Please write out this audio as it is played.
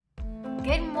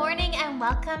Good morning and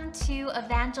welcome to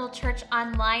Evangel Church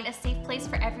Online, a safe place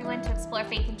for everyone to explore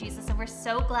faith in Jesus. And we're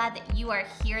so glad that you are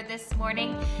here this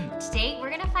morning. Today, we're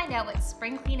going to find out what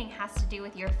spring cleaning has to do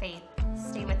with your faith.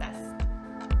 Stay with us.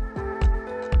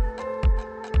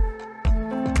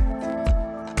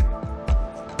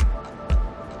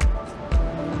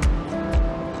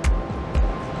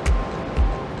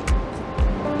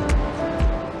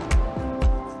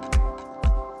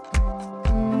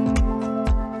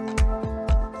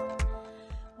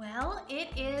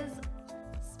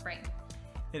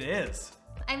 It is.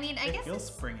 I mean, I guess feels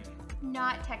springy.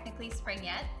 Not technically spring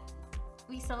yet.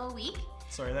 We still have a week.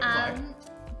 Sorry, that was why.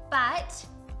 But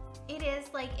it is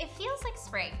like, it feels like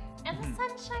spring. And the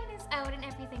sunshine is out and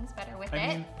everything's better with it. I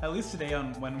mean, at least today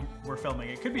on when we're filming.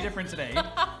 It could be different today.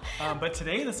 But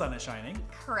today the sun is shining.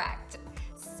 Correct.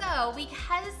 So,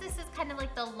 because this is kind of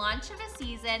like the launch of a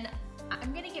season,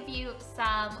 I'm going to give you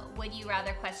some would you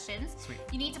rather questions. Sweet.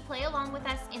 You need to play along with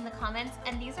us in the comments,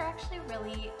 and these are actually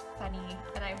really funny,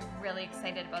 and I'm really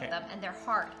excited about them, and they're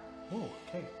hard. Oh,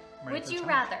 okay. Would you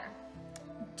rather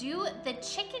do the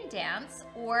chicken dance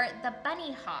or the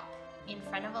bunny hop in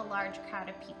front of a large crowd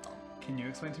of people? Can you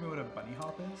explain to me what a bunny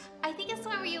hop is? I think it's the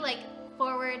one where you like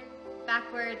forward,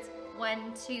 backwards,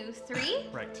 1, 2, 3.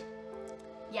 Right.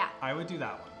 Yeah. I would do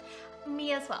that one.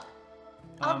 Me as well.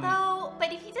 Although,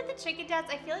 but if you did the chicken dance,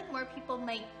 I feel like more people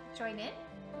might join in.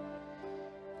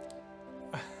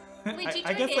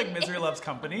 I guess like misery loves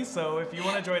company, so if you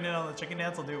want to join in on the chicken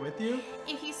dance, I'll do it with you.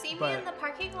 If you see me in the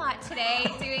parking lot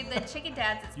today doing the chicken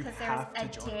dance, it's because there's a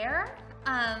dare.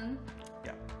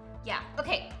 Yeah.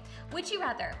 Okay. Would you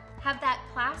rather have that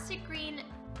plastic green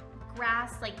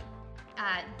grass like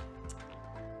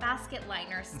basket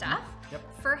liner stuff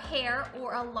for hair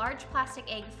or a large plastic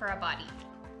egg for a body?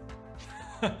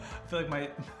 I feel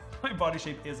like my body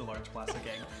shape is a large plastic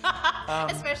egg.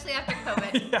 Especially after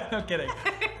COVID. Yeah, no kidding.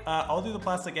 I'll do the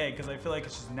plastic egg because I feel like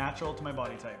it's just natural to my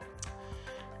body type.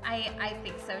 I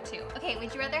think so too. Okay,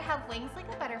 would you rather have wings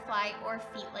like a butterfly or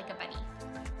feet like a bunny?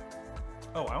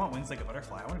 Oh, I want wings like a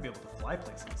butterfly. I want to be able to fly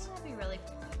places. That'd be really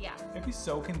cool. Yeah. It'd be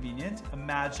so convenient.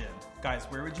 Imagine. Guys,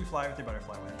 where would you fly with your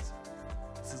butterfly wings?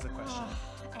 This is the question.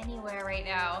 Anywhere right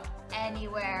now.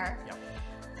 Anywhere. Yep.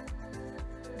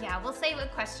 Yeah, we'll save a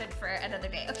question for another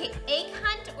day. Okay, egg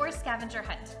hunt or scavenger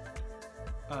hunt?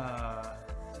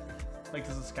 Like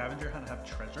does a scavenger hunt have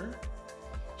treasure?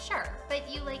 Sure, but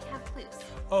you like have clues.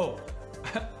 Oh,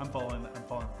 I'm following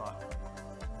thought.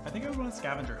 I think I would want a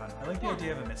scavenger hunt. I like the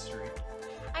idea of a mystery.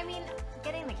 I mean,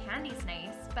 getting the candy's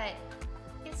nice, but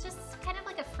it's just kind of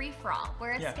like a free-for-all,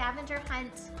 where a scavenger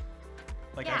hunt...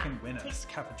 Like I can win a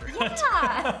scavenger hunt.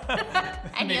 Yeah!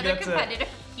 Any other competitive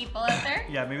people out there?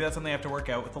 Yeah, maybe that's something I have to work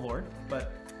out with the Lord,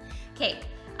 but... Okay,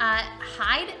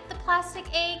 hide the plastic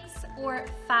eggs or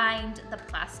find the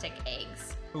plastic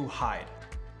eggs? Ooh, hide.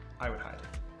 I would hide.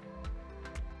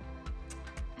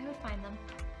 I would find them,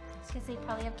 because they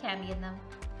probably have candy in them,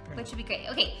 which would be great.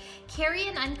 Okay, carry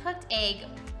an uncooked egg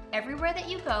everywhere that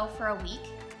you go for a week,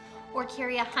 or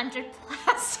carry 100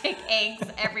 plastic eggs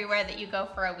everywhere that you go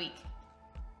for a week?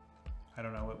 I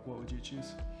don't know. What would you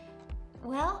choose?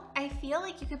 Well, I feel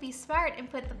like you could be smart and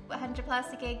put the 100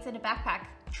 plastic eggs in a backpack.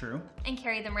 True. And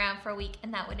carry them around for a week,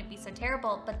 and that wouldn't be so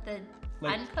terrible. But the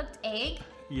uncooked egg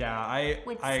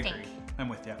would stink. Agree. I'm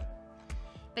with you.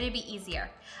 But it'd be easier.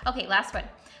 Okay, last one.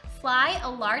 Fly a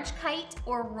large kite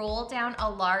or roll down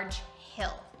a large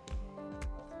hill?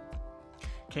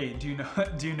 Okay, do you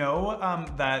know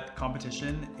that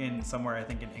competition in somewhere, I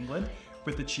think in England,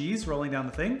 with the cheese rolling down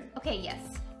the thing? Okay,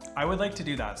 yes. I would like to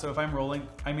do that. So if I'm rolling,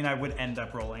 I mean, I would end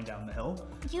up rolling down the hill.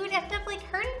 You would end up like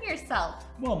hurting yourself.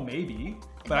 Well, maybe,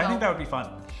 but I think that would be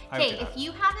fun. Okay, if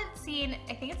you haven't seen,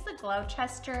 I think it's the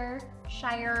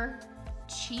Gloucestershire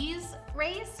cheese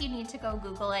race, you need to go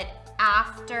Google it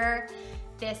after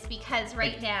this, because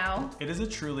now... It is a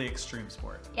truly extreme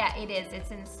sport. Yeah, it is.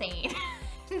 It's insane.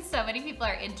 So many people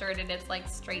are injured and it's like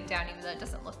straight down, even though it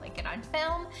doesn't look like it on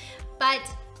film. But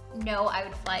no, I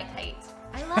would fly a kite.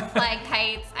 I love flying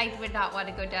kites. I would not want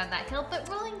to go down that hill, but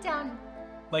rolling down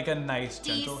like a nice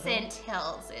gentle decent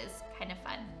hills is kind of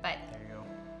fun. But there you go.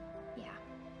 Yeah.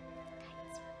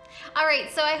 Kites. All right,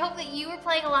 so I hope that you were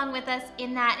playing along with us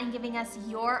in that and giving us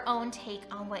your own take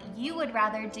on what you would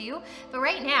rather do. But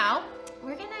right now,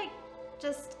 we're gonna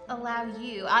just allow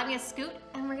you. I'm gonna scoot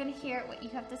and we're gonna hear what you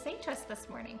have to say to us this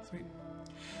morning. Sweet.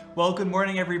 Well, good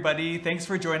morning, everybody. Thanks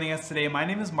for joining us today. My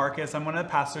name is Marcus. I'm one of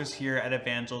the pastors here at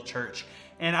Evangel Church.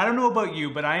 And I don't know about you,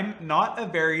 but I'm not a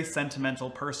very sentimental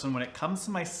person when it comes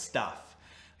to my stuff.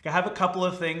 Like, I have a couple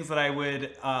of things that I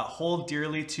would hold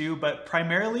dearly to, but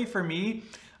primarily for me,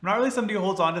 I'm not really somebody who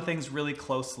holds on to things really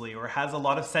closely or has a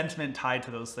lot of sentiment tied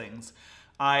to those things.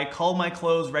 I cull my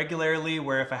clothes regularly,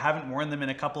 where if I haven't worn them in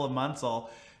a couple of months,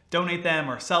 I'll donate them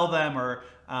or sell them or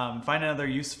find another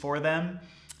use for them.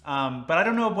 But I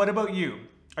don't know, what about you?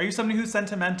 Are you somebody who's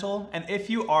sentimental? And if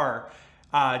you are,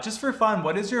 just for fun,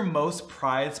 what is your most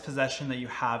prized possession that you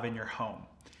have in your home?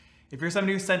 If you're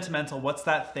somebody who's sentimental, what's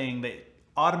that thing that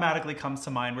automatically comes to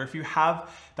mind where if you have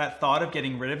that thought of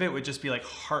getting rid of it would just be like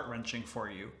heart-wrenching for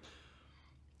you?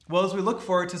 Well, as we look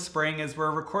forward to spring, as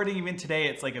we're recording even today,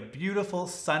 it's like a beautiful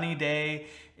sunny day.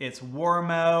 It's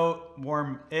warm out,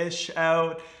 warm-ish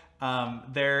out.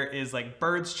 There is like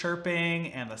birds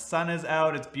chirping and the sun is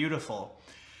out. It's beautiful.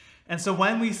 And so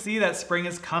when we see that spring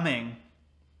is coming,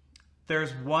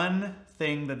 there's one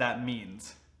thing that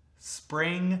means: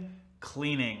 spring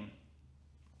cleaning.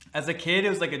 As a kid, it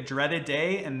was like a dreaded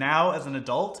day, and now as an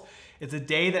adult, it's a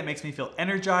day that makes me feel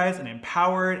energized and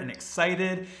empowered and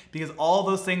excited, because all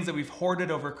those things that we've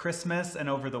hoarded over Christmas and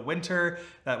over the winter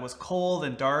that was cold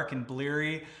and dark and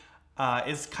bleary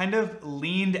is kind of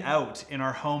leaned out in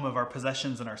our home of our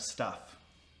possessions and our stuff.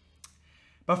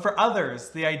 But for others,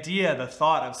 the idea, the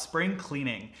thought of spring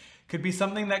cleaning could be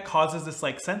something that causes this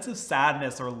like sense of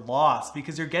sadness or loss,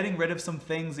 because you're getting rid of some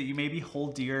things that you maybe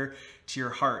hold dear to your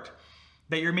heart,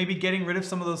 that you're maybe getting rid of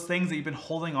some of those things that you've been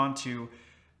holding on to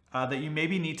that you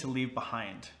maybe need to leave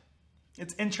behind.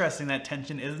 It's interesting, that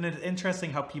tension, isn't it?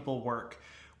 Interesting how people work,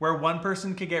 where one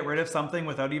person could get rid of something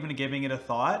without even giving it a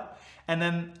thought, and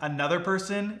then another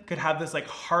person could have this like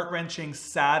heart-wrenching,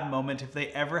 sad moment if they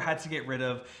ever had to get rid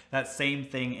of that same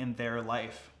thing in their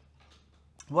life.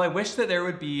 Well, I wish that there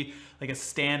would be like a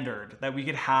standard that we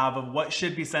could have of what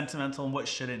should be sentimental and what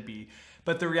shouldn't be.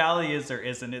 But the reality is there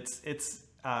isn't. It's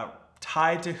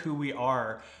tied to who we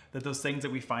are, that those things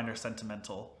that we find are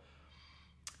sentimental.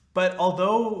 But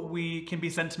although we can be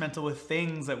sentimental with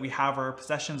things that we have, our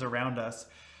possessions around us,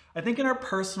 I think in our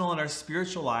personal and our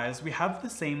spiritual lives, we have the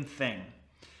same thing,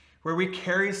 where we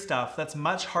carry stuff that's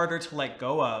much harder to let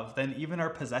go of than even our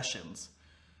possessions.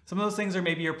 Some of those things are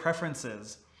maybe your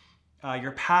preferences,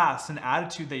 your past, an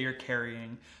attitude that you're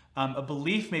carrying, a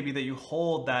belief maybe that you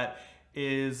hold that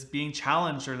is being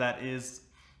challenged, or that is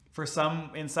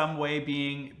in some way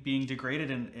being degraded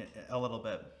in a little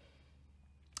bit.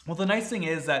 Well, the nice thing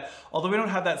is that although we don't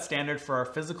have that standard for our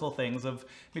physical things of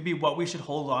maybe what we should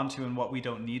hold on to and what we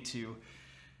don't need to,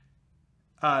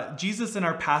 Jesus in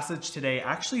our passage today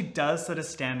actually does set a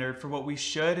standard for what we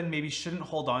should and maybe shouldn't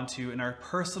hold on to in our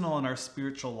personal and our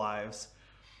spiritual lives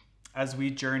as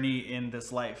we journey in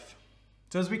this life.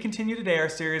 So as we continue today our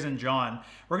series in John,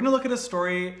 we're going to look at a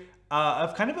story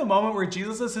of kind of a moment where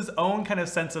Jesus has his own kind of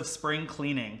sense of spring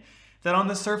cleaning that on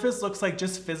the surface looks like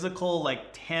just physical, like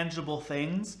tangible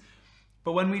things.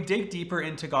 But when we dig deeper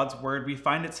into God's word, we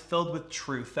find it's filled with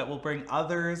truth that will bring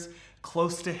others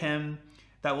close to him,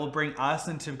 that will bring us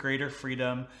into greater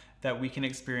freedom that we can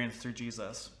experience through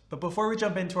Jesus. But before we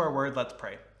jump into our word, let's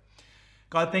pray.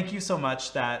 God, thank you so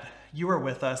much that you are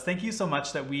with us. Thank you so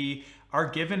much that we are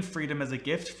given freedom as a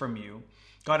gift from you.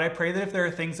 God, I pray that if there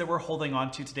are things that we're holding on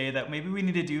to today that maybe we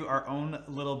need to do our own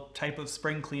little type of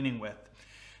spring cleaning with,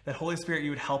 that Holy Spirit,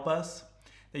 you would help us,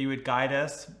 that you would guide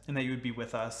us, and that you would be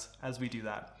with us as we do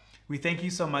that. We thank you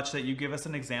so much that you give us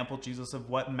an example, Jesus, of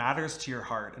what matters to your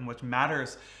heart and what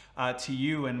matters to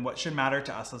you and what should matter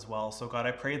to us as well. So God,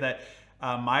 I pray that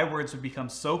my words would become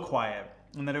so quiet,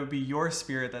 and that it would be your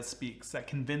Spirit that speaks, that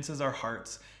convinces our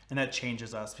hearts, and that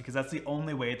changes us, because that's the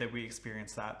only way that we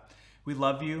experience that. We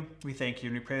love you, we thank you,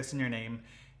 and we pray this in your name.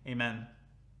 Amen.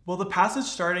 Well, the passage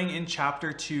starting in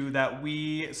chapter 2 that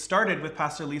we started with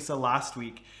Pastor Lisa last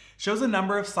week shows a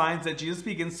number of signs that Jesus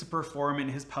begins to perform in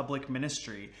his public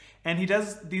ministry. And he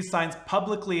does these signs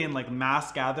publicly in like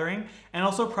mass gathering, and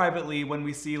also privately when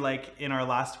we see like in our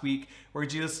last week where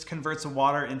Jesus converts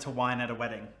water into wine at a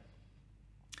wedding.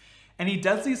 And he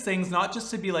does these things not just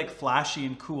to be like flashy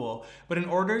and cool, but in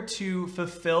order to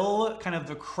fulfill kind of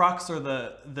the crux or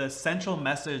the central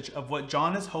message of what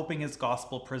John is hoping his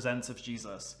gospel presents of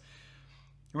Jesus.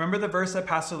 Remember the verse that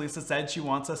Pastor Lisa said she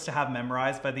wants us to have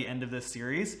memorized by the end of this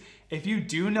series? If you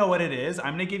do know what it is,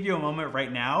 I'm going to give you a moment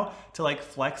right now to like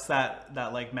flex that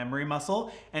like memory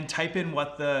muscle and type in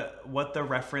what the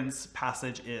reference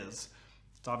passage is.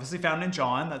 It's obviously found in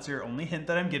John. That's your only hint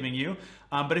that I'm giving you.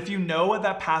 But if you know what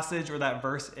that passage or that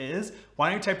verse is,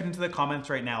 why don't you type it into the comments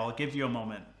right now? I'll give you a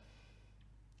moment.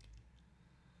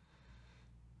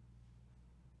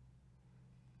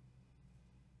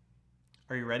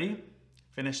 Are you ready?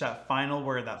 Finish that final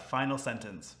word, that final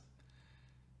sentence.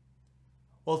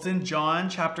 Well, it's in John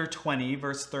chapter 20,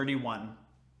 verse 31.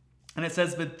 And it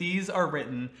says, "But these are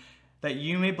written that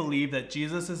you may believe that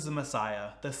Jesus is the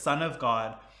Messiah, the Son of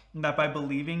God, and that by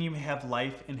believing you may have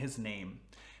life in his name.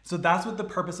 So that's what the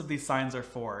purpose of these signs are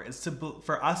for, is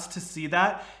for us to see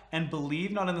that and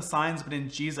believe not in the signs, but in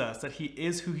Jesus, that he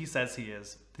is who he says he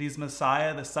is, that he's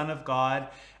Messiah, the Son of God,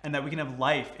 and that we can have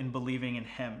life in believing in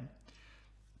him.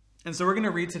 And so we're going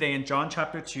to read today in John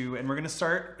chapter 2, and we're going to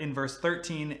start in verse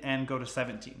 13 and go to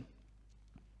 17.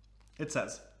 It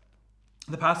says,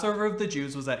 "The Passover of the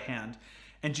Jews was at hand,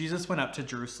 and Jesus went up to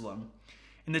Jerusalem.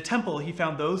 In the temple, he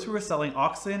found those who were selling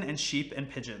oxen and sheep and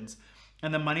pigeons,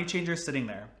 and the money changers sitting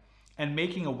there, and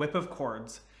making a whip of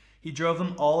cords. He drove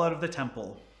them all out of the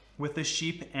temple, with the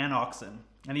sheep and oxen.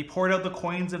 And he poured out the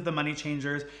coins of the money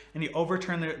changers, and he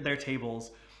overturned their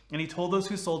tables. And he told those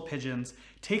who sold pigeons,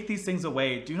 'Take these things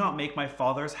away. Do not make my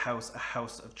Father's house a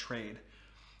house of trade.'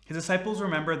 His disciples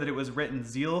remembered that it was written,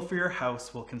 'Zeal for your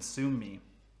house will consume me.'"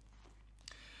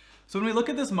 So when we look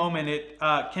at this moment, it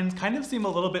can kind of seem a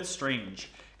little bit strange.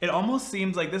 It almost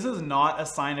seems like this is not a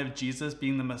sign of Jesus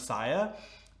being the Messiah,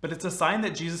 but it's a sign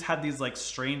that Jesus had these like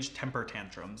strange temper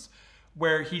tantrums,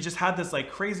 where he just had this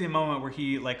like crazy moment where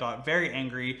he like got very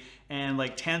angry and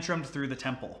like tantrumed through the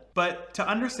temple. But to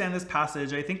understand this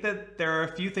passage, I think that there are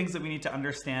a few things that we need to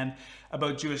understand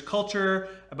about Jewish culture,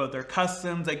 about their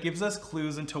customs, that gives us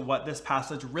clues into what this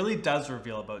passage really does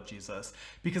reveal about Jesus.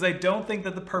 Because I don't think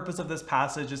that the purpose of this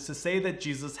passage is to say that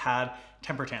Jesus had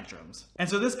temper tantrums. And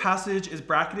so this passage is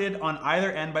bracketed on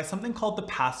either end by something called the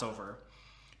Passover.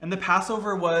 And the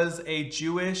Passover was a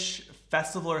Jewish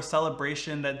festival or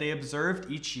celebration that they observed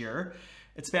each year.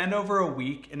 It spanned over a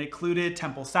week and included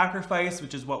temple sacrifice,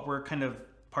 which is what we're kind of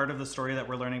part of the story that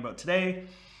we're learning about today.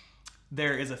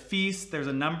 There is a feast. There's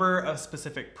a number of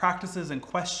specific practices and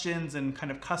questions and kind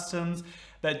of customs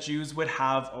that Jews would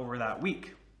have over that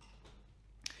week.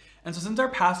 And so since our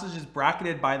passage is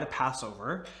bracketed by the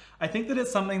Passover, I think that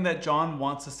it's something that John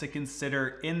wants us to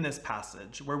consider in this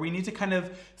passage, where we need to kind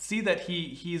of see that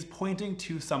he's pointing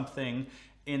to something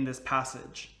in this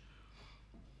passage.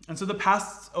 And so the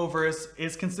Passover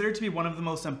is considered to be one of the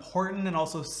most important and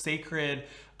also sacred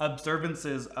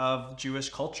observances of Jewish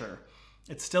culture.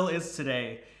 It still is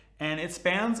today. And its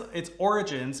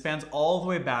origin spans all the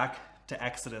way back to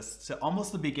Exodus, to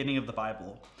almost the beginning of the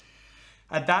Bible.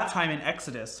 At that time in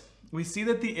Exodus, we see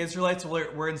that the Israelites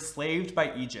were enslaved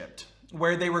by Egypt,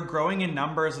 where they were growing in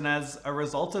numbers, and as a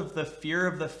result of the fear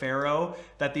of the Pharaoh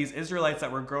that these Israelites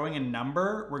that were growing in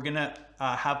number were going to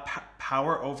have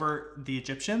power over the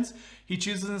Egyptians, he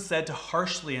chooses instead to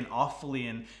harshly and awfully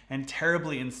and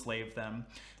terribly enslave them,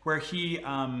 where he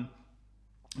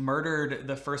murdered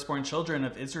the firstborn children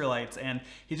of Israelites, and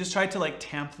he just tried to like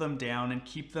tamp them down and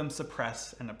keep them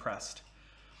suppressed and oppressed.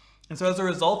 And so as a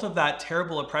result of that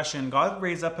terrible oppression, God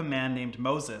raised up a man named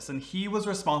Moses, and he was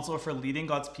responsible for leading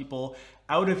God's people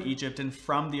out of Egypt and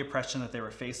from the oppression that they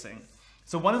were facing.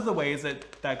 So one of the ways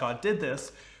that God did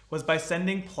this was by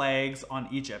sending plagues on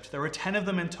Egypt. There were 10 of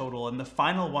them in total, and the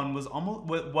final one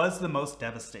was the most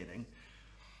devastating.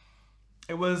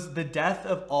 It was the death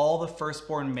of all the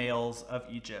firstborn males of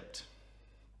Egypt.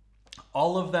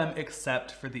 All of them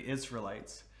except for the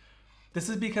Israelites. This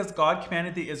is because God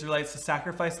commanded the Israelites to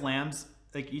sacrifice lambs,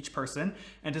 like each person,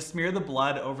 and to smear the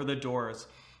blood over the doors.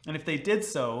 And if they did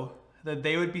so, that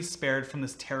they would be spared from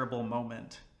this terrible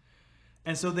moment.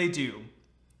 And so they do.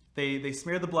 They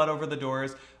smear the blood over the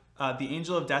doors. The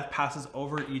angel of death passes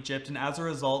over Egypt, and as a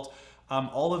result,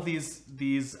 all of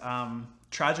these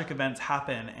tragic events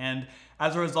happen. And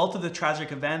as a result of the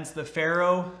tragic events, the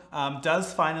Pharaoh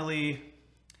does finally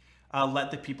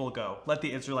let the people go, let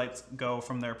the Israelites go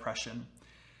from their oppression.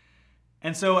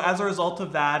 And so as a result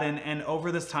of that, and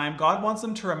over this time, God wants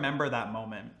them to remember that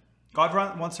moment.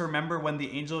 God wants to remember when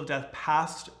the angel of death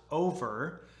passed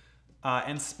over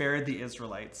and spared the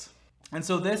Israelites. And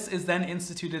so this is then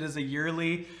instituted as a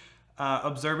yearly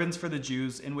observance for the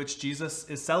Jews, in which Jesus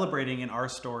is celebrating in our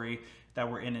story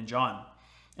that we're in John.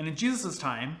 And in Jesus'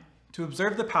 time, to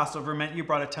observe the Passover meant you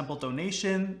brought a temple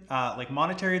donation, like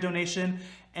monetary donation,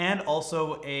 and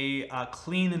also a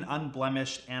clean and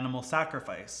unblemished animal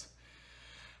sacrifice.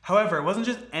 However, it wasn't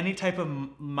just any type of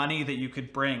money that you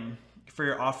could bring for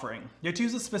your offering. You had to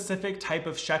use a specific type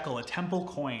of shekel, a temple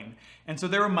coin. And so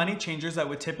there were money changers that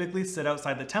would typically sit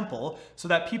outside the temple, so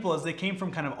that people, as they came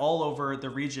from kind of all over the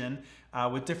region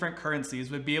with different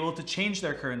currencies, would be able to change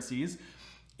their currencies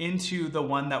into the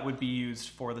one that would be used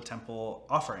for the temple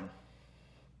offering.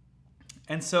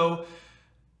 And so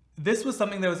this was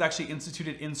something that was actually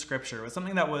instituted in Scripture. It was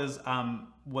something that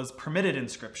was permitted in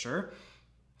Scripture.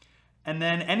 And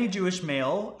then any Jewish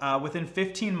male within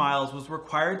 15 miles was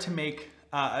required to make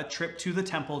a trip to the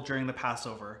temple during the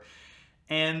Passover.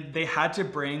 and they had to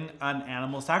bring an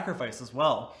animal sacrifice as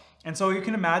well. And so you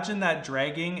can imagine that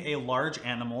dragging a large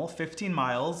animal 15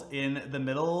 miles in the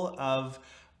middle of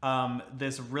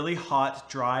this really hot,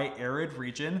 dry, arid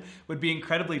region would be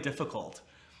incredibly difficult.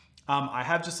 I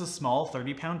have just a small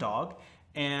 30-pound dog,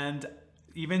 and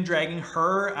even dragging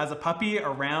her as a puppy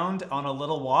around on a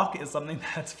little walk is something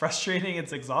that's frustrating.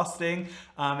 It's exhausting.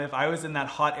 If I was in that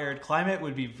hot, arid climate, it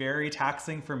would be very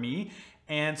taxing for me.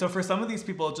 And so for some of these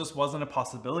people, it just wasn't a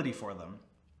possibility for them.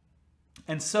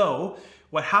 And so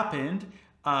what happened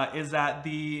is that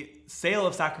the sale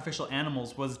of sacrificial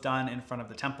animals was done in front of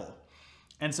the temple.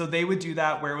 And so they would do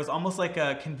that where it was almost like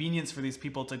a convenience for these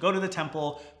people to go to the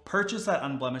temple, purchase that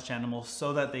unblemished animal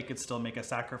so that they could still make a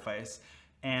sacrifice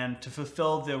and to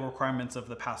fulfill the requirements of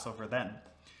the Passover then.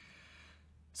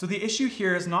 So the issue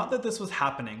here is not that this was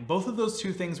happening. Both of those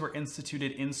two things were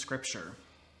instituted in Scripture.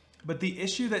 But the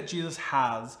issue that Jesus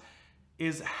has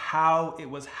is how it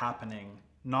was happening,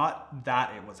 not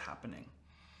that it was happening.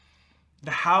 The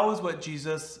how is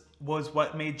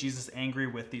what made Jesus angry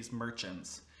with these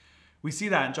merchants. We see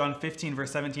that in John 15, verse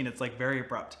 17, it's like very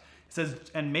abrupt. It says,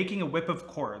 and making a whip of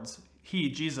cords, he,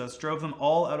 Jesus, drove them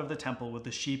all out of the temple with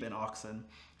the sheep and oxen.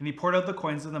 And he poured out the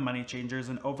coins of the money changers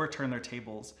and overturned their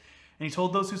tables. And he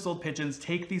told those who sold pigeons,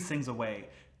 take these things away.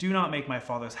 Do not make my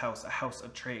Father's house a house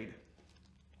of trade.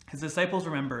 His disciples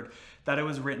remembered that it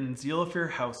was written, zeal for your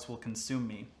house will consume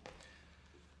me.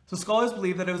 So scholars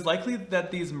believe that it was likely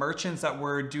that these merchants that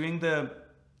were doing the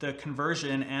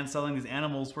conversion and selling these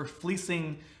animals were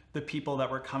fleecing the people that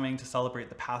were coming to celebrate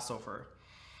the Passover,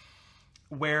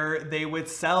 where they would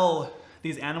sell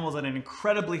these animals at an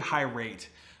incredibly high rate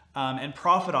and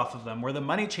profit off of them, where the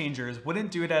money changers wouldn't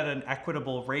do it at an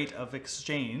equitable rate of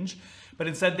exchange, but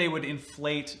instead they would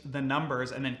inflate the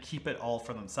numbers and then keep it all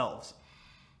for themselves.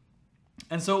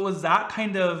 And so it was that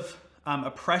kind of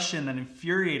oppression that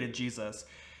infuriated Jesus,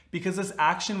 because this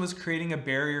action was creating a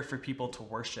barrier for people to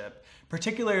worship.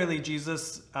 Particularly,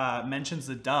 Jesus mentions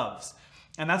the doves.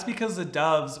 And that's because the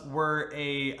doves were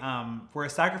a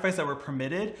sacrifice that were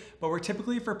permitted, but were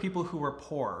typically for people who were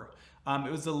poor.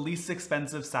 It was the least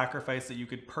expensive sacrifice that you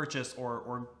could purchase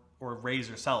or raise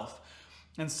yourself.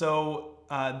 And so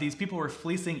these people were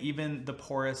fleecing even the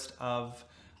poorest of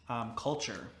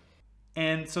culture.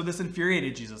 And so this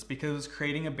infuriated Jesus because it was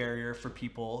creating a barrier for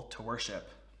people to worship.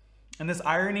 And this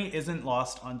irony isn't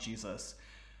lost on Jesus,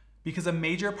 because a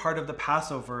major part of the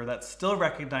Passover that's still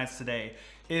recognized today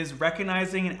is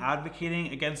recognizing and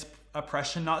advocating against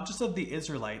oppression, not just of the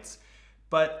Israelites,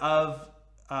 but of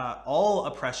all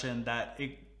oppression that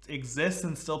exists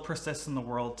and still persists in the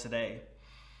world today.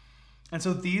 And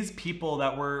so these people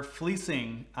that were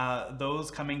fleecing those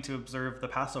coming to observe the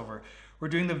Passover were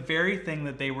doing the very thing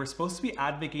that they were supposed to be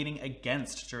advocating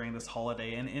against during this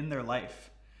holiday and in their life.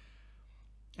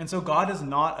 And so God is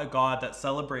not a God that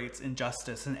celebrates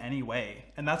injustice in any way.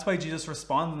 And that's why Jesus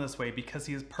responds in this way, because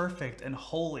he is perfect and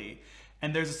holy.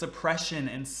 And there's this oppression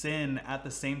and sin at the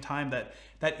same time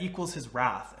that equals his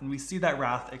wrath. And we see that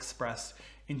wrath expressed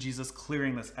in Jesus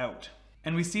clearing this out.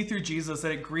 And we see through Jesus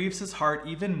that it grieves his heart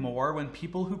even more when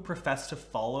people who profess to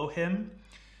follow him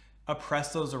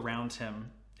oppress those around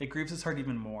him. It grieves his heart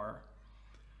even more.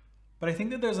 But I think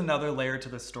that there's another layer to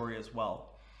this story as well,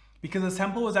 because the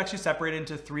temple was actually separated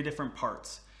into three different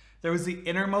parts. There was the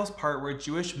innermost part where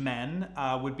Jewish men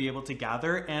would be able to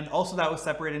gather, and also that was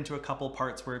separated into a couple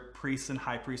parts where priests and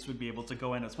high priests would be able to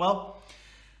go in as well.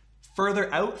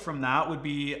 Further out from that would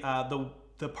be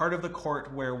the part of the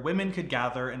court where women could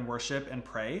gather and worship and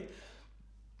pray.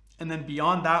 And then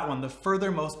beyond that one, the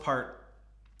furthest most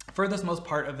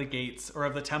part of the gates or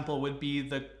of the temple would be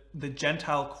the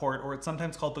Gentile court, or it's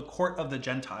sometimes called the court of the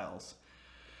Gentiles.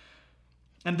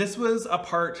 And this was a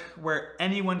part where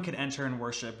anyone could enter and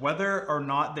worship, whether or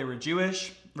not they were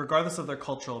Jewish, regardless of their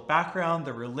cultural background,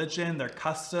 their religion, their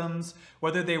customs,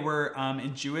 whether they were,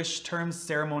 in Jewish terms,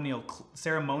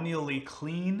 ceremonially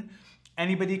clean.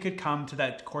 Anybody could come to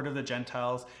that court of the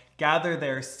Gentiles, gather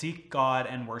there, seek God,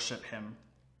 and worship him.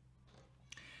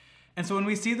 And so when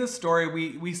we see this story,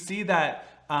 we see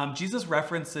that Jesus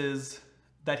references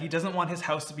that he doesn't want his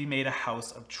house to be made a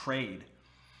house of trade.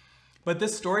 But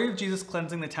this story of Jesus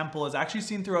cleansing the temple is actually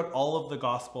seen throughout all of the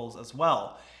Gospels as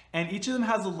well. And each of them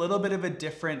has a little bit of a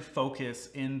different focus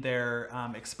in their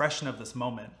expression of this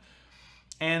moment.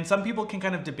 And some people can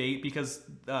kind of debate because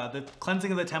the cleansing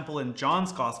of the temple in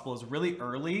John's Gospel is really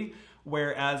early,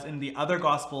 whereas in the other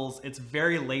Gospels, it's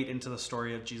very late into the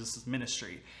story of Jesus'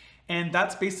 ministry. And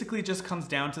that's basically just comes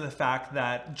down to the fact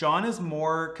that John is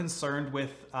more concerned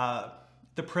with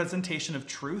the presentation of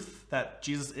truth, that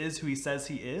Jesus is who he says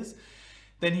he is,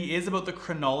 than he is about the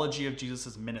chronology of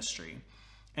Jesus' ministry.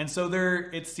 And so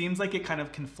it seems like it kind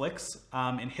of conflicts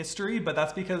in history, but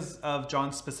that's because of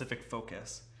John's specific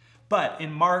focus. But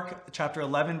in Mark chapter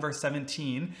 11, verse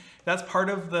 17, that's part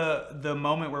of the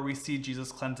moment where we see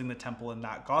Jesus cleansing the temple in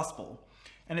that gospel.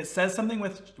 And it says something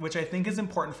which I think is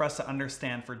important for us to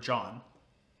understand for John.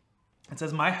 It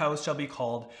says, "My house shall be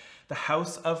called the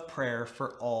house of prayer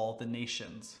for all the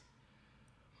nations."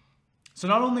 So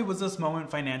not only was this moment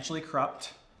financially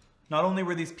corrupt, not only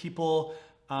were these people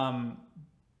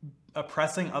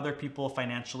oppressing other people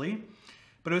financially,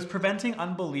 but it was preventing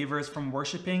unbelievers from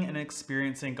worshiping and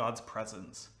experiencing God's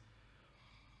presence.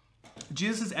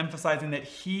 Jesus is emphasizing that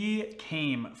he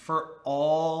came for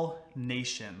all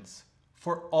nations,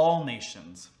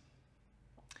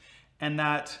 and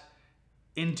that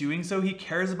in doing so, he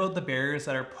cares about the barriers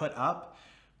that are put up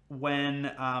when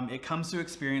it comes to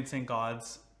experiencing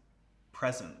God's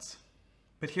presence.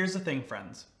 But here's the thing,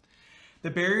 friends. The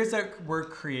barriers that were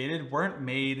created weren't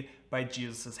made by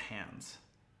Jesus' hands.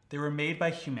 They were made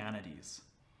by humanity's.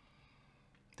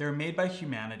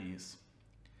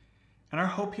 And our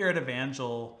hope here at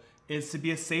Evangel is to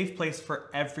be a safe place for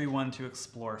everyone to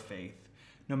explore faith,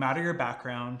 no matter your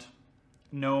background,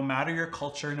 no matter your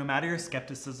culture, no matter your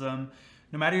skepticism,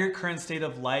 no matter your current state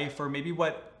of life, or maybe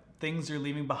what things you're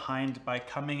leaving behind by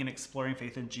coming and exploring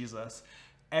faith in Jesus.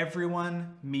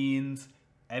 Everyone means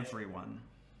everyone.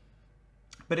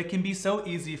 But it can be so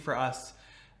easy for us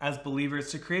as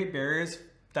believers to create barriers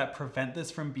that prevent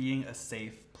this from being a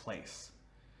safe place.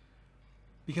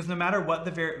 Because no matter what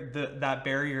that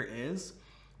barrier is,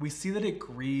 we see that it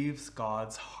grieves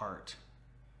God's heart.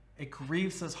 It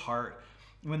grieves his heart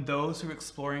when those who are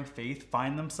exploring faith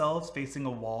find themselves facing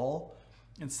a wall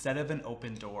instead of an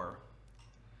open door.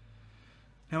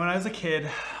 Now, when I was a kid,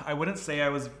 I wouldn't say I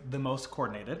was the most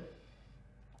coordinated.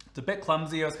 It's a bit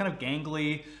clumsy. I was kind of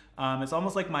gangly. It's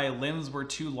almost like my limbs were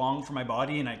too long for my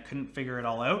body and I couldn't figure it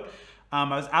all out.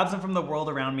 I was absent from the world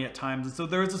around me at times. And so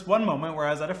there was this one moment where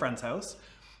I was at a friend's house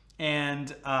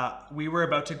and we were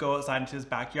about to go outside into his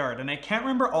backyard. And I can't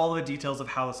remember all the details of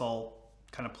how this all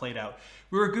kind of played out.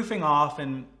 We were goofing off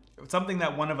and something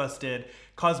that one of us did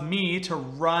caused me to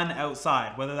run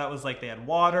outside, whether that was like they had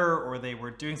water or they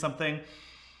were doing something.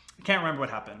 I can't remember what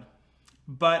happened,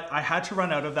 but I had to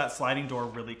run out of that sliding door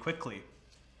really quickly.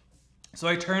 So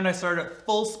I started at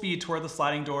full speed toward the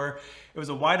sliding door. It was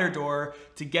a wider door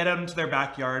to get out into their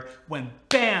backyard when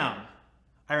bam,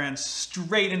 I ran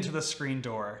straight into the screen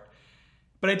door.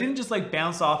 But I didn't just like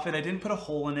bounce off it. I didn't put a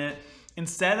hole in it.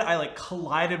 Instead, I like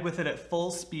collided with it at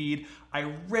full speed.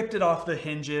 I ripped it off the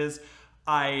hinges.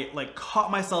 I like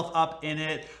caught myself up in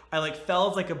it. I like fell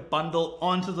as like a bundle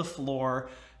onto the floor.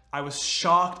 I was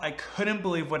shocked. I couldn't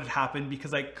believe what had happened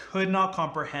because I could not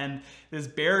comprehend this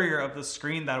barrier of the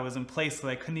screen that was in place so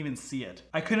I couldn't even see it.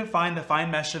 I couldn't find the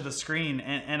fine mesh of the screen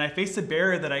and I faced a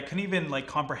barrier that I couldn't even like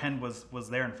comprehend was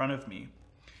there in front of me.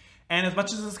 And as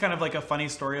much as it's kind of like a funny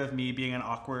story of me being an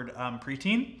awkward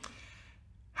preteen,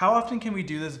 how often can we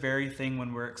do this very thing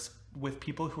when we're with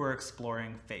people who are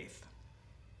exploring faith?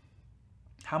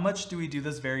 How much do we do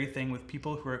this very thing with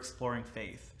people who are exploring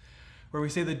faith? Where we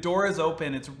say the door is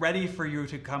open, it's ready for you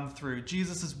to come through.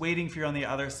 Jesus is waiting for you on the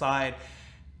other side.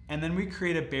 And then we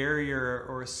create a barrier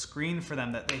or a screen for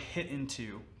them that they hit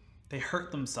into. They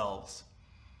hurt themselves.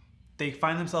 They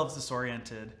find themselves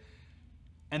disoriented.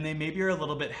 And they maybe are a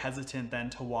little bit hesitant then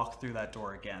to walk through that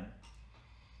door again.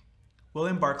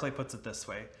 William Barclay puts it this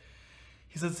way.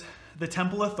 He says, the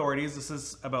temple authorities, this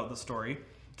is about the story,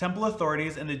 temple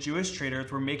authorities and the Jewish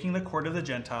traders were making the court of the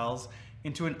Gentiles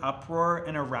into an uproar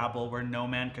and a rabble where no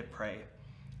man could pray.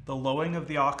 The lowing of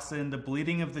the oxen, the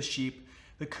bleating of the sheep,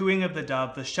 the cooing of the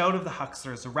dove, the shout of the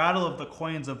hucksters, the rattle of the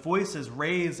coins, of voices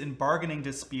raised in bargaining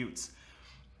disputes.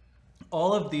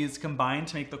 All of these combined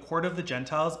to make the court of the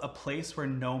Gentiles a place where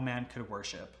no man could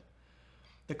worship.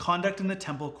 The conduct in the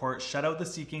temple court shut out the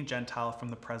seeking Gentile from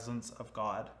the presence of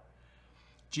God.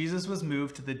 Jesus was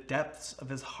moved to the depths of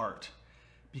his heart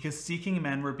because seeking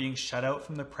men were being shut out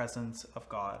from the presence of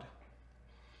God.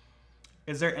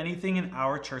 Is there anything in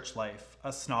our church life,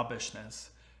 a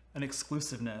snobbishness, an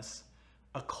exclusiveness,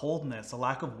 a coldness, a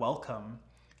lack of welcome,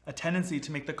 a tendency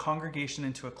to make the congregation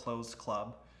into a closed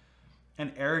club,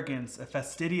 an arrogance, a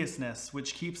fastidiousness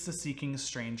which keeps the seeking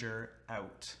stranger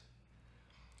out?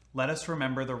 Let us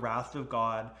remember the wrath of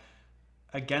God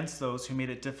against those who made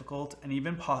it difficult and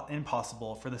even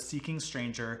impossible for the seeking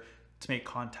stranger to make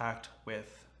contact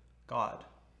with God.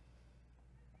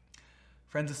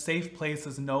 Friends, a safe place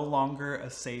is no longer a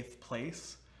safe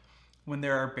place when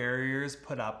there are barriers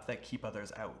put up that keep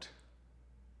others out.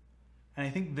 And I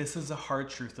think this is a hard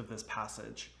truth of this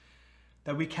passage,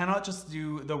 That we cannot just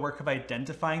do the work of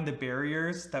identifying the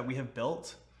barriers that we have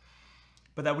built,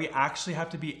 but that we actually have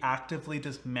to be actively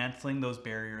dismantling those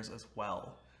barriers as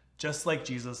well, just like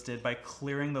Jesus did by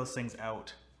clearing those things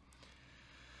out.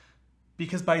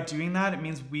 Because by doing that, it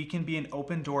means we can be an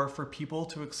open door for people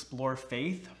to explore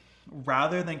faith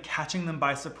rather than catching them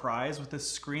by surprise with a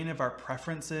screen of our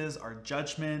preferences, our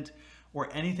judgment, or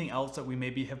anything else that we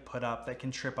maybe have put up that can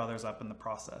trip others up in the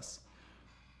process.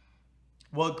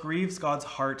 Well, it grieves God's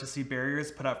heart to see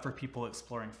barriers put up for people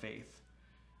exploring faith.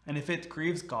 And if it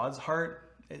grieves God's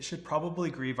heart, it should probably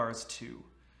grieve ours too.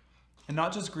 And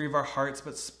not just grieve our hearts,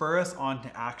 but spur us on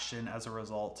to action as a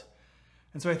result.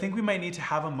 And so I think we might need to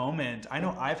have a moment, I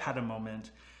know I've had a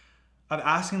moment, of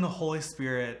asking the Holy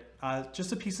Spirit,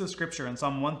 just a piece of scripture in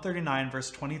Psalm 139, verse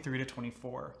 23 to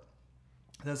 24.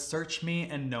 It says, "Search me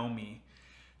and know me.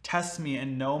 Test me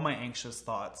and know my anxious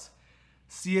thoughts.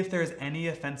 See if there is any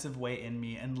offensive way in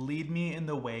me and lead me in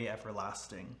the way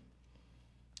everlasting."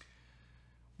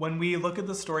 When we look at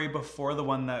the story before the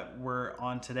one that we're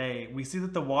on today, we see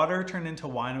that the water turned into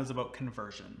wine was about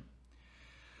conversion.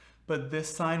 But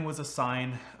this sign was a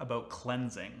sign about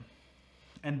cleansing.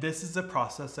 And this is a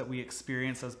process that we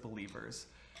experience as believers.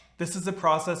 This is a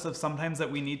process of sometimes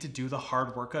that we need to do the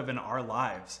hard work of in our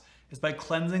lives, is by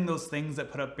cleansing those things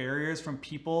that put up barriers from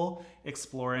people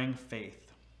exploring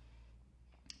faith.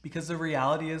 Because the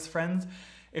reality is, friends,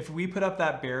 if we put up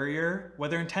that barrier,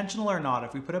 whether intentional or not,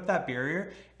 if we put up that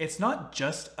barrier, it's not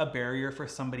just a barrier for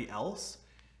somebody else.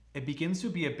 It begins to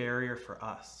be a barrier for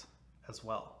us as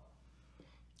well.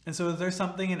 And so there's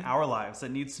something in our lives that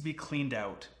needs to be cleaned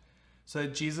out so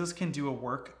that Jesus can do a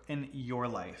work in your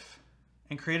life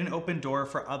and create an open door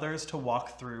for others to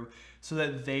walk through so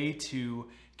that they too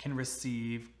can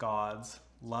receive God's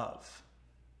love.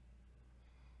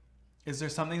 Is there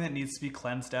something that needs to be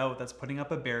cleansed out that's putting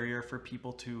up a barrier for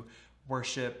people to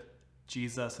worship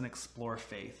Jesus and explore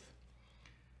faith?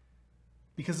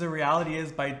 Because the reality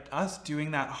is, by us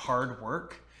doing that hard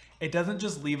work, it doesn't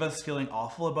just leave us feeling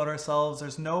awful about ourselves.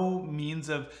 There's no means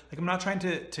of, I'm not trying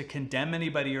to condemn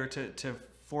anybody or to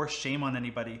force shame on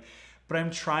anybody, but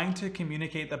I'm trying to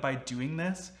communicate that by doing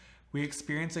this, we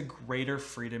experience a greater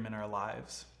freedom in our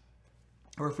lives.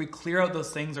 Or if we clear out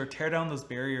those things or tear down those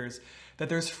barriers, that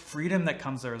there's freedom that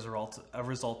comes as a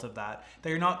result of that. That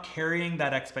you're not carrying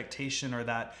that expectation or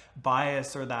that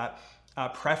bias or that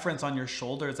preference on your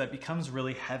shoulders that becomes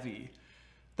really heavy.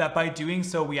 That by doing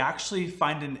so, we actually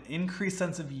find an increased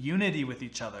sense of unity with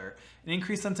each other, an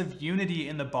increased sense of unity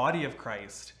in the body of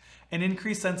Christ, an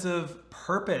increased sense of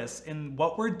purpose in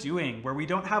what we're doing, where we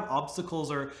don't have obstacles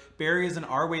or barriers in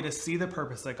our way to see the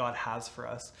purpose that God has for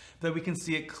us, that we can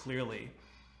see it clearly.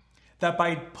 That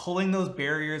by pulling those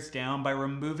barriers down, by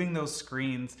removing those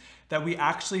screens, that we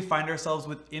actually find ourselves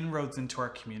with inroads into our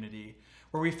community,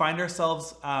 where we find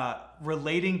ourselves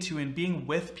relating to and being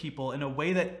with people in a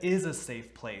way that is a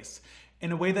safe place,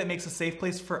 in a way that makes a safe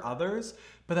place for others,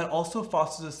 but that also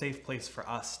fosters a safe place for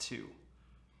us too.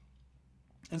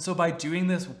 And so by doing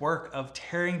this work of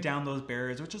tearing down those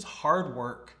barriers, which is hard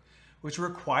work, which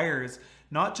requires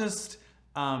not just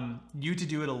you to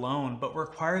do it alone, but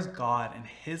requires God and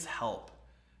His help,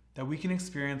 that we can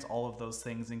experience all of those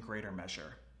things in greater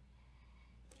measure.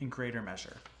 In greater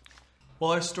measure.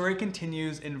 Well, our story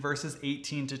continues in verses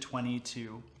 18 to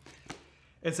 22.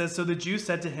 It says, "So the Jews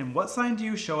said to him, 'What sign do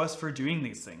you show us for doing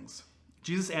these things?'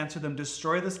 Jesus answered them,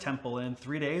 'Destroy this temple, and in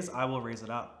 3 days I will raise it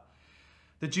up.'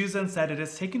 The Jews then said, 'It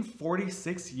has taken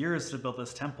 46 years to build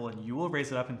this temple, and you will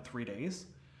raise it up in 3 days?'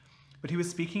 But he was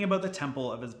speaking about the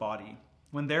temple of his body.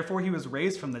 When therefore he was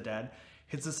raised from the dead,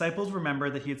 his disciples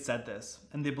remembered that he had said this,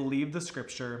 and they believed the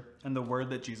scripture and the word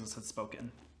that Jesus had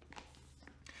spoken."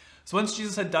 So once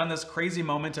Jesus had done this crazy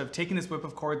moment of taking this whip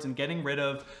of cords and getting rid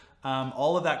of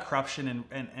all of that corruption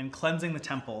and cleansing the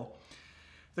temple,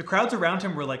 the crowds around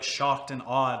him were shocked and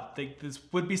awed. This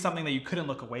would be something that you couldn't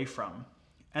look away from.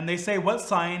 And they say, "What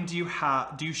sign do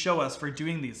you show us for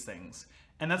doing these things?"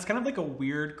 And that's kind of a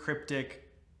weird, cryptic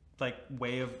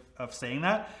way of saying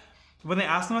that. When they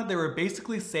asked them that, they were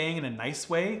basically saying in a nice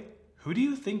way, "Who do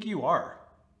you think you are?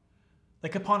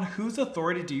 Upon whose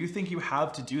authority do you think you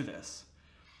have to do this?"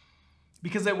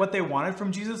 Because what they wanted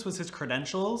from Jesus was his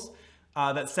credentials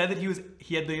that said that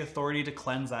he had the authority to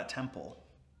cleanse that temple.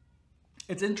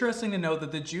 It's interesting to note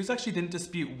that the Jews actually didn't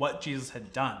dispute what Jesus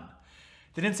had done.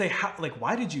 They didn't say,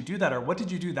 why did you do that? Or what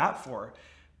did you do that for?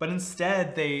 But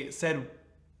instead they said,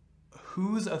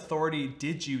 whose authority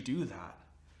did you do that?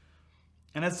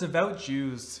 And as devout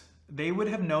Jews, they would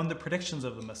have known the predictions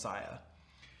of the Messiah.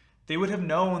 They would have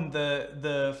known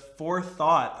the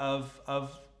forethought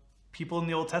of people in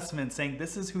the Old Testament saying,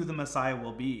 this is who the Messiah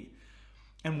will be.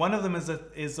 And one of them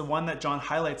is the one that John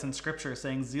highlights in Scripture,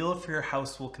 saying, "Zeal for your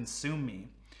house will consume me."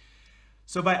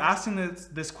 So by asking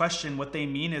this question, what they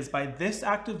mean is, by this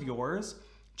act of yours,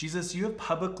 Jesus, you have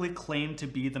publicly claimed to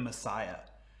be the Messiah.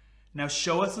 Now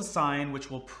show us a sign which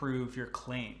will prove your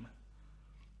claim.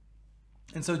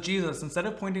 And so Jesus, instead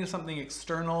of pointing to something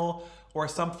external or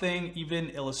something even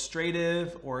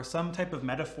illustrative or some type of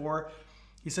metaphor,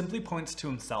 he simply points to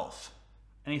himself.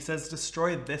 And he says,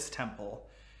 destroy this temple,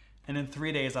 and in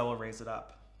 3 days I will raise it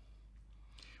up.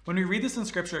 When we read this in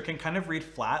Scripture, it can kind of read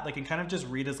flat, like it can kind of just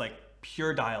read as like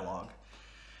pure dialogue.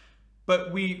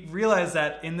 But we realize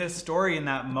that in this story, in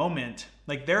that moment,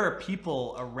 like there are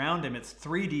people around him. It's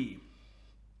 3D.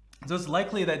 So it's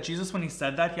likely that Jesus, when he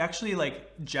said that, he actually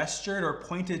like gestured or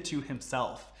pointed to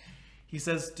himself. He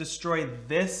says, destroy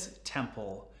this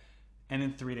temple, and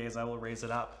in 3 days I will raise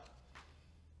it up.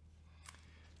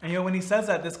 And when he says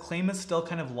that, this claim is still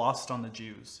kind of lost on the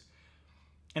Jews.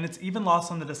 And it's even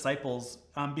lost on the disciples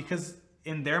because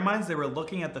in their minds, they were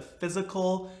looking at the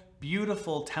physical,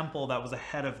 beautiful temple that was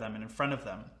ahead of them and in front of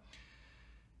them.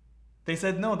 They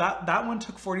said, no, that one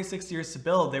took 46 years to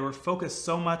build. They were focused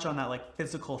so much on that like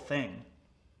physical thing.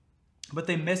 But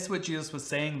they missed what Jesus was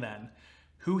saying then,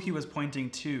 who he was pointing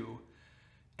to.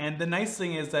 And the nice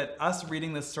thing is that us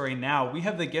reading this story now, we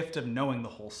have the gift of knowing the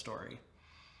whole story.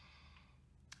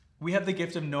 We have the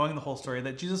gift of knowing the whole story,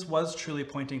 that Jesus was truly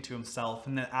pointing to himself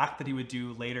and the act that he would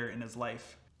do later in his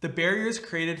life. The barriers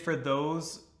created for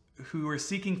those who were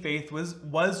seeking faith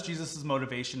was Jesus'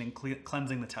 motivation in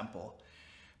cleansing the temple.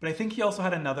 But I think he also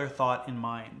had another thought in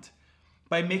mind.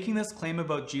 By making this claim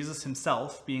about Jesus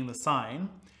himself being the sign,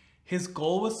 his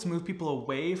goal was to move people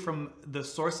away from the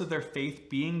source of their faith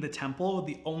being the temple,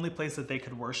 the only place that they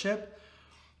could worship,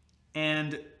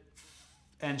 and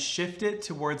shift it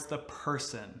towards the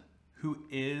person who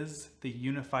is the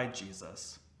unified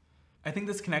Jesus. I think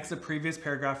this connects the previous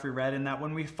paragraph we read in that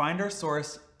when we find our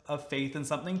source of faith in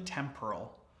something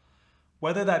temporal,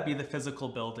 whether that be the physical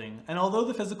building, and although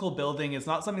the physical building is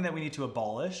not something that we need to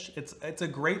abolish, it's a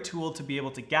great tool to be able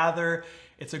to gather.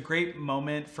 It's a great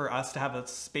moment for us to have a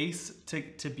space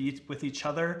to be with each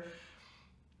other.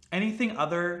 Anything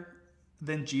other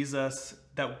than Jesus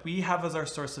that we have as our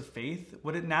source of faith,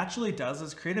 what it naturally does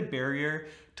is create a barrier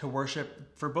to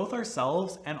worship for both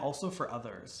ourselves and also for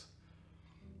others.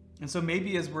 And so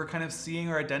maybe as we're kind of seeing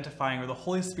or identifying, or the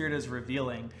Holy Spirit is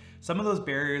revealing some of those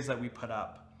barriers that we put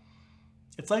up,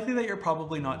 it's likely that you're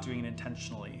probably not doing it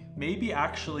intentionally. Maybe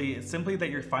actually it's simply that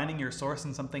you're finding your source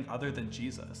in something other than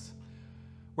Jesus,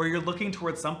 where you're looking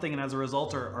towards something and as a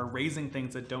result are raising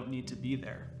things that don't need to be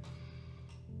there.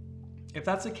 If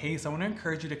that's the case, I want to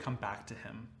encourage you to come back to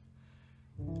him,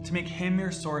 to make him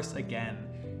your source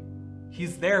again.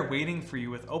 He's there waiting for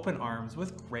you with open arms,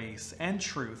 with grace and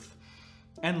truth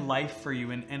and life for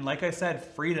you. And like I said,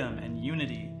 freedom and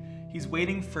unity. He's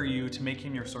waiting for you to make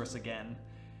him your source again.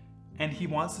 And he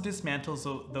wants to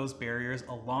dismantle those barriers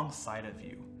alongside of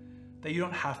you, that you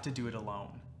don't have to do it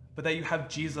alone, but that you have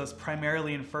Jesus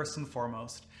primarily and first and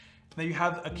foremost, and that you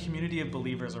have a community of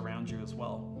believers around you as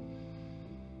well.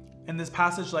 And this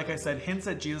passage, like I said, hints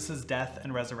at Jesus' death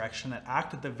and resurrection, that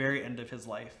act at the very end of his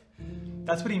life.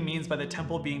 That's what he means by the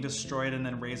temple being destroyed and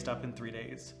then raised up in 3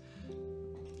 days.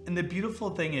 And the beautiful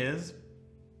thing is,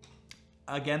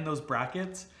 again, those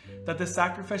brackets, that the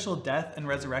sacrificial death and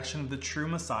resurrection of the true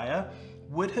Messiah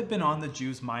would have been on the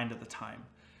Jews' mind at the time.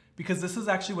 Because this is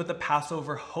actually what the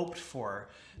Passover hoped for,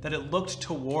 that it looked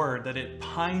toward, that it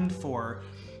pined for,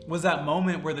 was that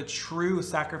moment where the true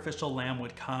sacrificial lamb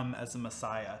would come as the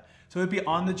Messiah. So it would be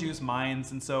on the Jews'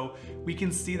 minds, and so we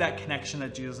can see that connection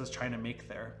that Jesus is trying to make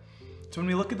there. So when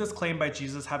we look at this claim by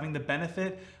Jesus having the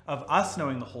benefit of us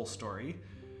knowing the whole story,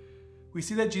 we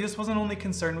see that Jesus wasn't only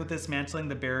concerned with dismantling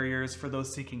the barriers for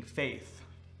those seeking faith,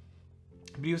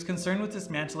 but he was concerned with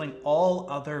dismantling all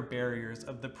other barriers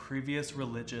of the previous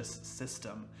religious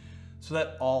system, so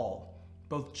that all,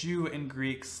 both Jew and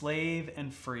Greek, slave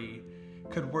and free,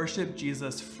 could worship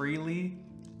Jesus freely,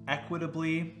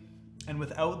 equitably, and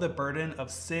without the burden of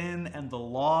sin and the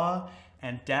law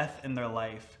and death in their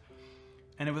life.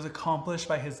 And it was accomplished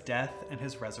by his death and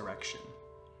his resurrection,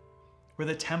 where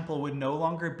the temple would no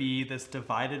longer be this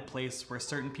divided place where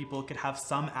certain people could have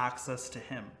some access to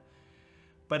him,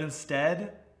 but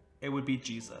instead it would be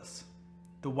Jesus,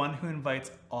 the one who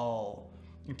invites all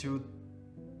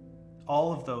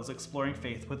of those exploring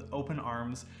faith with open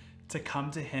arms to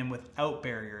come to him without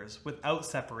barriers, without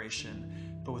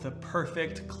separation, but with a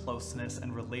perfect closeness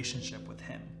and relationship with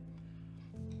him.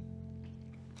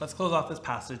 Let's close off this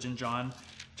passage in John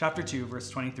chapter 2, verse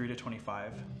 23 to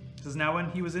 25. It says, "Now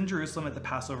when he was in Jerusalem at the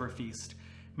Passover feast,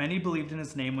 Many believed in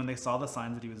his name when they saw the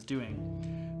signs that he was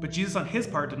doing. But Jesus on his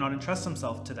part did not entrust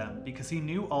himself to them, because he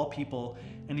knew all people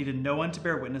and needed no one to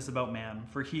bear witness about man,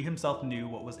 for he himself knew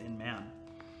what was in man.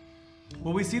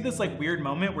 Well, we see this weird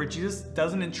moment where Jesus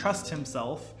doesn't entrust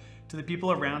himself to the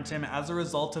people around him as a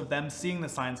result of them seeing the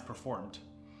signs performed.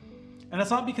 And that's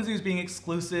not because he was being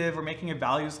exclusive or making a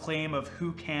values claim of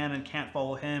who can and can't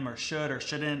follow him or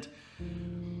shouldn't,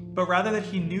 but rather that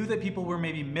he knew that people were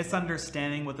maybe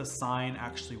misunderstanding what the sign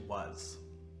actually was.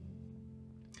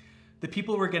 The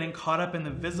people were getting caught up in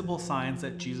the visible signs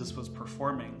that Jesus was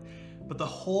performing, but the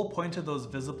whole point of those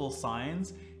visible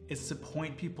signs is to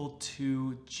point people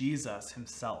to Jesus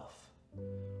himself.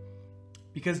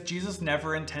 Because Jesus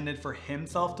never intended for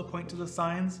himself to point to the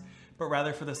signs, but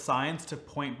rather for the signs to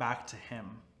point back to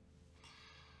him.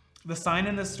 The sign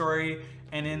in this story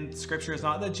and in scripture is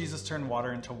not that Jesus turned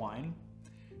water into wine.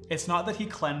 It's not that he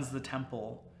cleansed the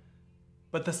temple,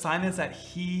 but the sign is that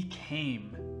he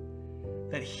came,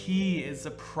 that he is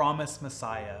the promised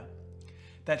Messiah,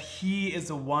 that he is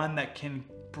the one that can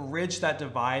bridge that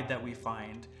divide that we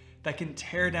find, that can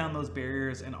tear down those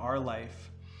barriers in our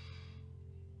life,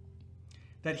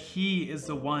 that he is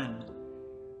the one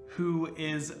who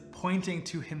is pointing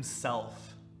to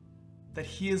himself, that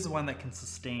he is the one that can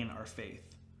sustain our faith,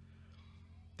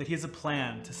 that he has a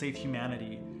plan to save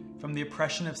humanity from the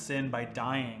oppression of sin by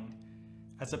dying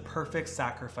as a perfect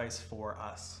sacrifice for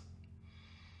us.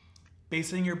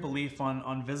 Basing your belief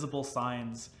on visible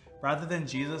signs rather than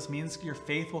Jesus means your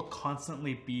faith will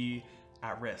constantly be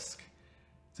at risk,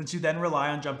 since you then rely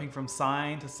on jumping from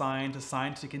sign to sign to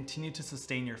sign to continue to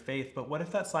sustain your faith. But what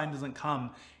if that sign doesn't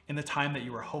come in the time that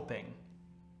you were hoping?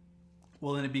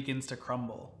 Well, then it begins to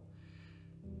crumble.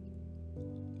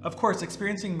 Of course,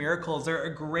 experiencing miracles are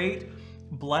a great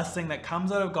blessing that comes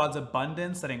out of God's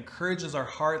abundance, that encourages our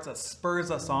hearts, that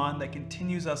spurs us on, that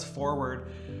continues us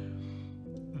forward,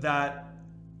 that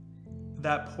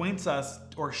points us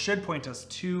or should point us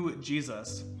to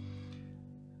Jesus.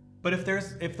 But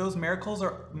if those miracles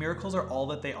are all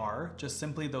that they are, just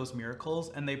simply those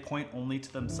miracles, and they point only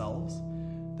to themselves,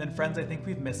 then friends, I think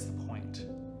we've missed the point.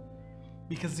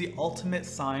 Because the ultimate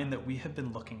sign that we have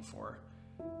been looking for,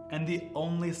 and the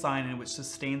only sign in which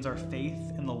sustains our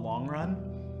faith in the long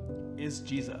run, is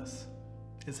Jesus,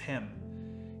 is him.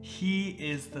 He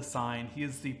is the sign. He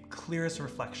is the clearest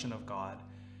reflection of God.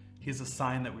 He is the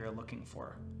sign that we are looking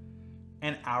for.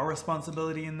 And our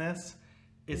responsibility in this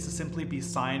is to simply be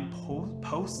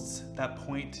signposts that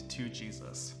point to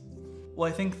Jesus. Well,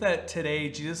 I think that today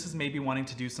Jesus is maybe wanting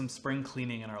to do some spring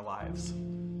cleaning in our lives.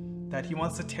 That he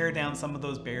wants to tear down some of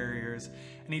those barriers,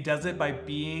 and he does it by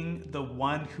being the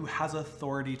one who has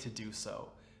authority to do so.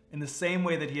 In the same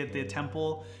way that he had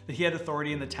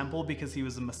authority in the temple because he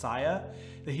was the Messiah,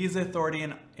 that he has authority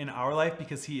in our life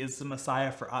because he is the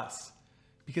Messiah for us,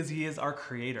 because he is our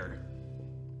creator.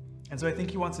 And so I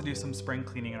think he wants to do some spring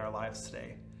cleaning in our lives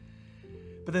today.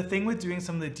 But the thing with doing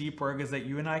some of the deep work is that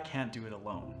you and I can't do it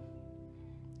alone.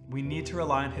 We need to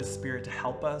rely on his Spirit to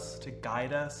help us, to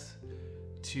guide us,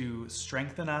 to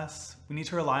strengthen us. We need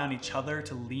to rely on each other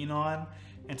to lean on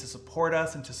and to support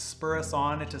us and to spur us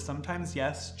on and to sometimes,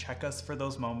 yes, check us for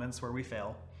those moments where we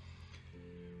fail.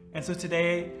 And so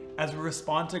today, as we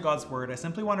respond to God's word, I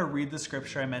simply want to read the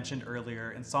scripture I mentioned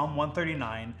earlier in Psalm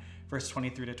 139, verse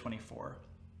 23 to 24.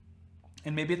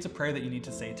 And maybe it's a prayer that you need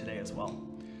to say today as well.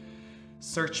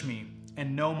 Search me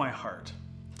and know my heart.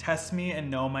 Test me and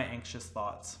know my anxious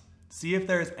thoughts. See if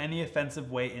there is any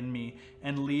offensive way in me,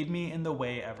 and lead me in the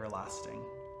way everlasting.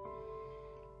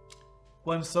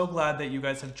 Well, I'm so glad that you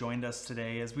guys have joined us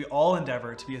today as we all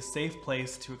endeavor to be a safe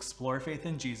place to explore faith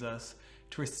in Jesus,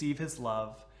 to receive his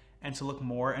love, and to look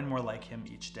more and more like him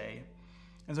each day.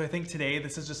 And so I think today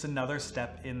this is just another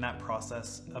step in that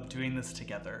process of doing this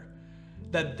together.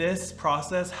 That this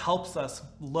process helps us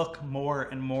look more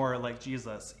and more like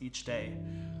Jesus each day.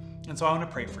 And so I want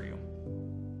to pray for you.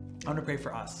 I want to pray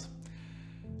for us.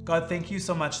 God, thank you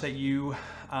so much that you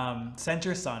sent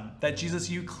your son, that Jesus,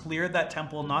 you cleared that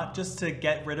temple, not just to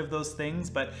get rid of those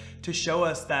things, but to show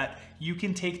us that you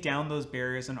can take down those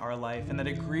barriers in our life and that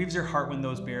it grieves your heart when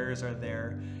those barriers are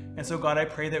there. And so God, I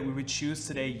pray that we would choose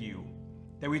today you,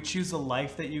 that we choose the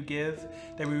life that you give,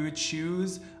 that we would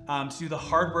choose to do the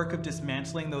hard work of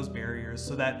dismantling those barriers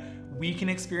so that we can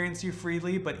experience you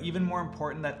freely, but even more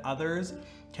important, that others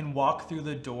can walk through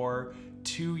the door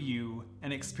to you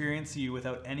and experience you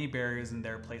without any barriers in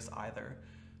their place either.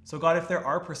 So God, if there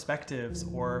are perspectives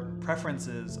or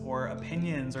preferences or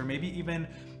opinions or maybe even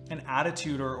an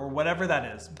attitude or whatever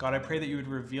that is, God, I pray that you would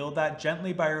reveal that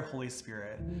gently by your Holy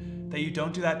Spirit, that you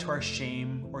don't do that to our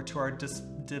shame or to our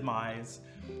demise,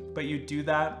 but you do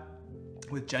that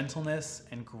with gentleness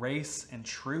and grace and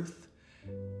truth,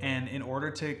 and in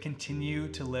order to continue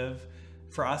to live,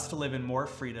 for us to live in more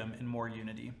freedom and more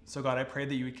unity. So God, I pray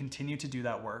that you would continue to do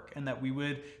that work and that we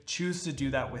would choose to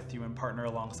do that with you and partner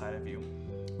alongside of you.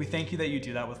 We thank you that you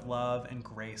do that with love and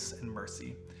grace and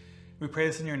mercy. We pray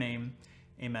this in your name.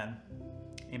 Amen.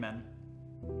 Amen.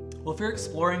 Well, if you're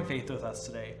exploring faith with us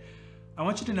today, I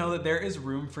want you to know that there is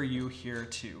room for you here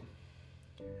too.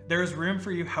 There is room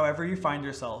for you however you find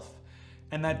yourself,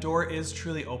 and that door is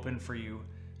truly open for you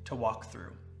to walk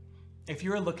through. If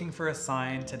you are looking for a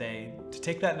sign today to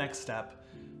take that next step,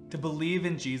 to believe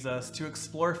in Jesus, to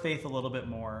explore faith a little bit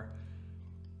more,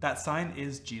 that sign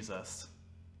is Jesus.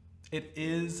 It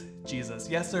is Jesus.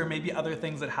 Yes, there may be other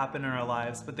things that happen in our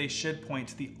lives, but they should point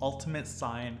to the ultimate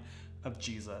sign of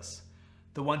Jesus,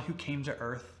 the one who came to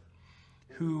earth,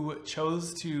 who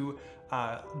chose to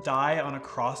die on a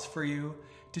cross for you,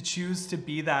 to choose to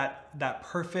be that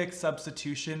perfect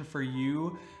substitution for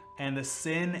you and the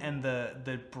sin and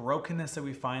the brokenness that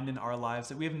we find in our lives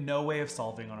that we have no way of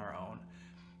solving on our own.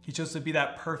 He chose to be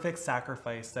that perfect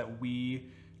sacrifice that we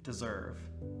deserve.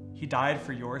 He died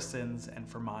for your sins and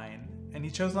for mine. And he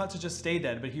chose not to just stay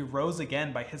dead, but he rose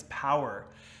again by his power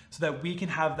so that we can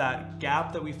have that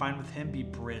gap that we find with him be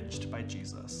bridged by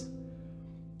Jesus.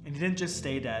 And he didn't just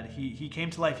stay dead. He came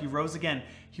to life. He rose again.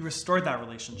 He restored that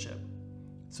relationship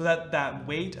so that that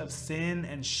weight of sin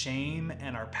and shame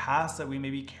and our past that we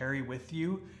maybe carry with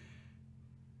you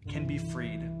can be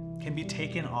freed, can be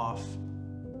taken off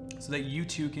so that you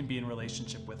too can be in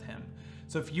relationship with him.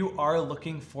 So if you are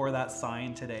looking for that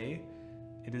sign today,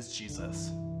 it is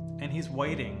Jesus. And he's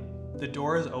waiting. The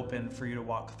door is open for you to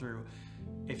walk through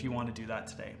if you want to do that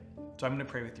today. So I'm going to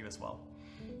pray with you as well.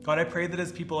 God, I pray that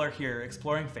as people are here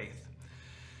exploring faith,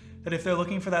 that if they're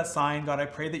looking for that sign, God, I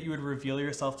pray that you would reveal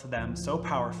yourself to them so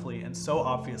powerfully and so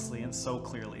obviously and so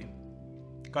clearly.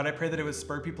 God, I pray that it would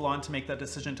spur people on to make that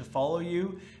decision to follow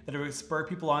you, that it would spur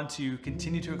people on to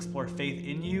continue to explore faith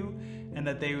in you, and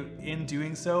that they, in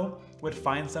doing so, would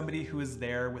find somebody who is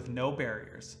there with no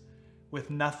barriers, with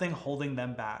nothing holding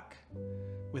them back,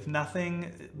 with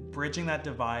nothing bridging that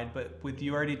divide, but with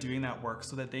you already doing that work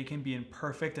so that they can be in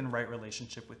perfect and right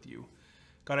relationship with you.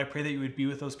 God, I pray that you would be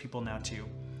with those people now too.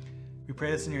 We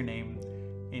pray this in your name.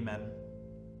 Amen.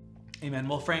 Amen.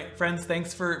 Well, friends,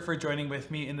 thanks for joining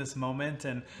with me in this moment,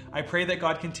 and I pray that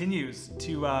God continues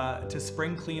to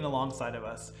spring clean alongside of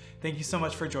us. Thank you so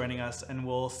much for joining us, and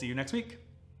we'll see you next week.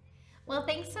 Well,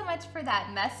 thanks so much for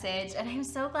that message, and I'm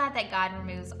so glad that God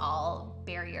removes all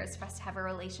barriers for us to have a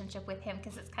relationship with him,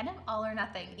 because it's kind of all or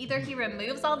nothing. Either he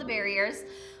removes all the barriers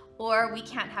or we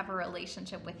can't have a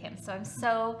relationship with him. So I'm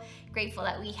so grateful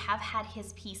that we have had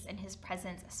his peace and his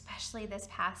presence, especially this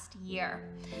past year.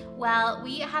 Well,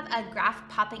 we have a graph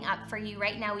popping up for you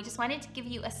right now. We just wanted to give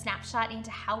you a snapshot into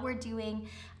how we're doing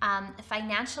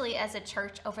financially as a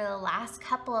church over the last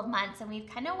couple of months. And we've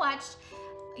kind of watched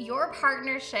your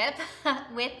partnership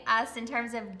with us in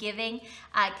terms of giving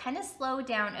kind of slow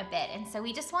down a bit. And so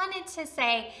we just wanted to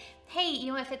say, hey,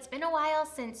 if it's been a while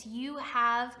since you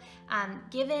have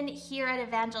given here at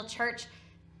Evangel Church,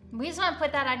 we just want to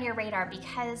put that on your radar,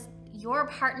 because your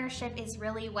partnership is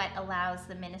really what allows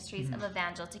the ministries of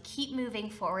Evangel to keep moving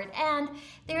forward. And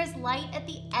there's light at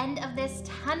the end of this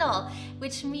tunnel,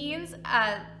 which means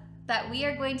that we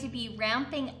are going to be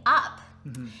ramping up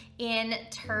in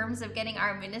terms of getting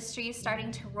our ministry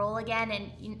starting to roll again.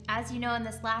 And as you know, in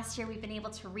this last year, we've been able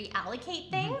to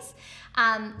reallocate things,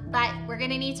 but we're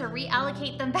going to need to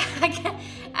reallocate them back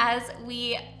as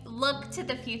we look to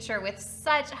the future with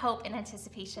such hope and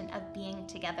anticipation of being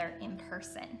together in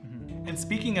person. And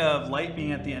speaking of light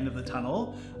being at the end of the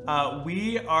tunnel,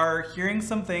 we are hearing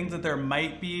some things that there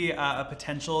might be a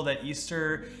potential that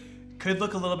Easter could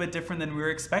look a little bit different than we were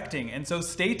expecting. And so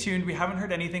stay tuned. We haven't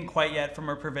heard anything quite yet from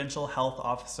our provincial health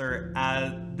officer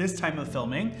at this time of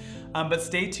filming, but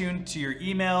stay tuned to your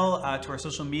email, to our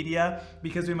social media,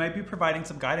 because we might be providing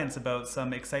some guidance about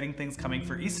some exciting things coming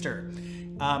for Easter.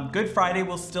 Good Friday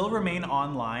will still remain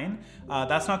online.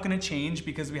 That's not going to change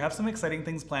because we have some exciting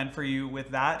things planned for you with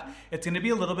that. It's going to be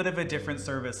a little bit of a different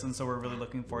service, and so we're really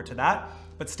looking forward to that.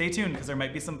 But stay tuned because there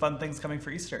might be some fun things coming for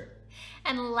Easter.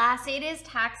 And lastly, it is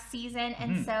tax season,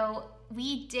 and so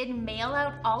we did mail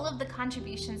out all of the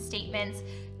contribution statements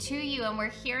to you, and we're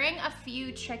hearing a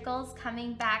few trickles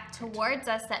coming back towards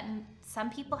us that some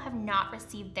people have not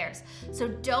received theirs. So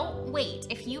don't wait.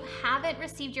 If you haven't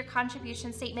received your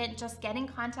contribution statement, just get in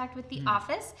contact with the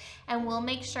office, and we'll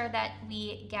make sure that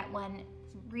we get one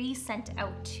resent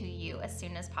out to you as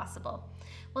soon as possible.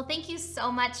 Well, thank you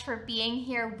so much for being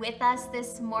here with us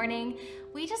this morning.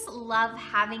 We just love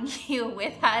having you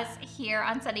with us here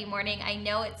on Sunday morning. I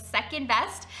know it's second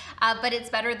best, but it's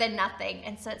better than nothing.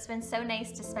 And so it's been so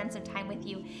nice to spend some time with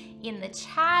you in the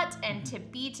chat and to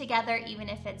be together, even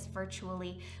if it's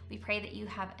virtually. We pray that you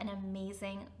have an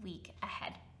amazing week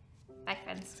ahead. Bye,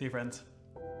 friends. See you, friends.